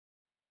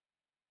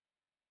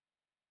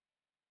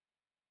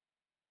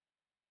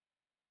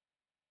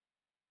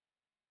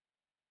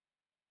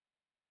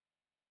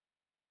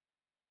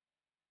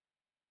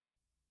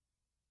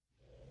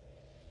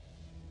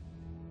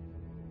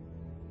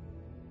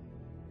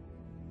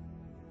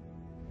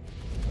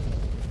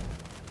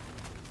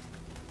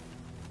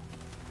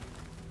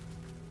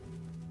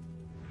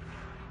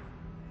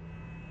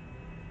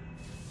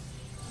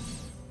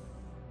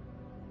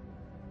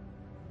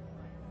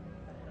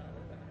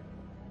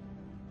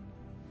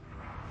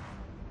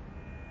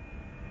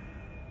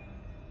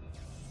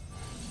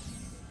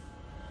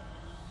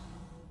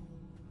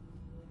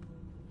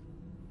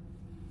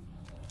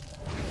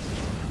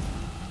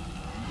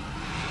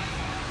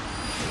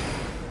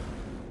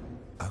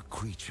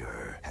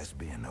creature has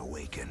been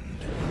awakened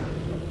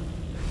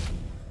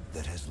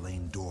that has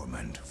lain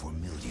dormant for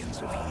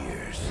millions of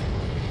years.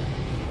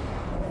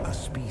 A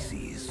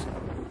species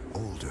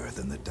older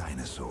than the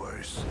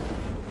dinosaurs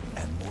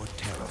and more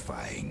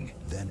terrifying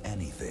than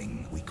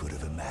anything we could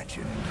have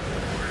imagined.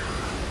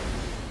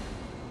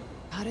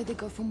 How did they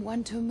go from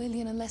 1 to 1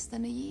 million in less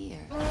than a year?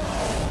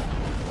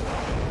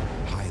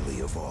 Highly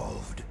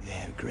evolved. They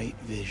have great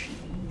vision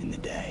in the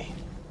day.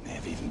 They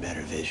have even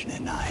better vision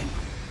at night.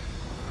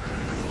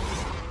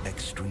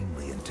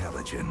 Extremely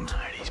intelligent.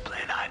 He's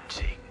playing hide and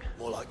seek.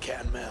 More like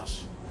cat and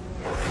mouse.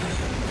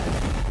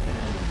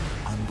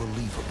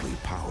 Unbelievably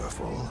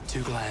powerful.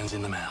 2 glands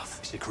in the mouth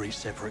secrete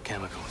separate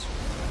chemicals.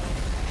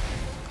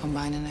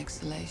 Combine an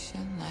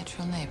exhalation,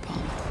 nitrile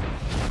napalm.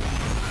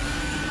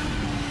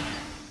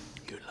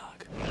 Good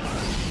luck.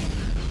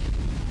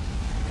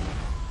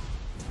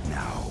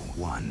 Now,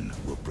 one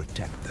will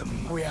protect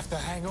them, We have to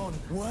hang on,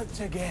 work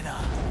together.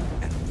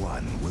 and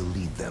one will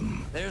lead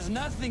them. There's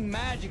nothing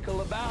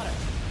magical about it.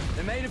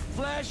 They're made of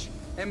flesh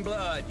and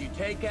blood. You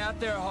take out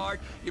their heart,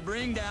 you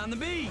bring down the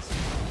beast.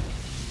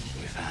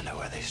 We found out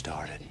where they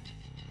started.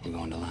 We're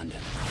going to London.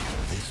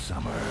 This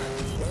summer,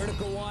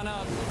 Vertical one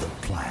up. the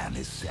plan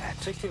is set.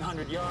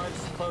 1,600 yards,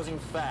 closing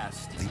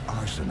fast. The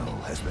arsenal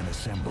has been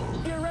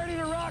assembled. Get ready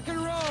to rock and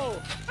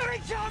roll.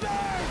 Incoming!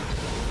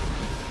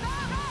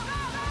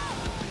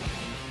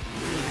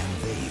 And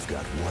they've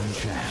got one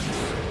chance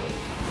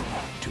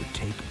to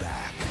take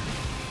back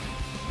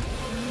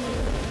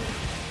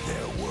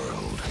their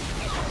world.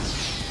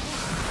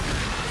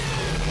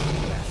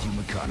 Matthew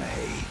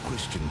McConaughey,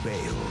 Christian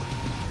Bale.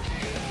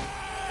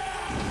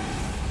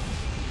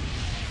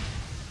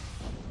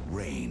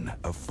 Reign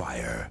of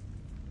Fire.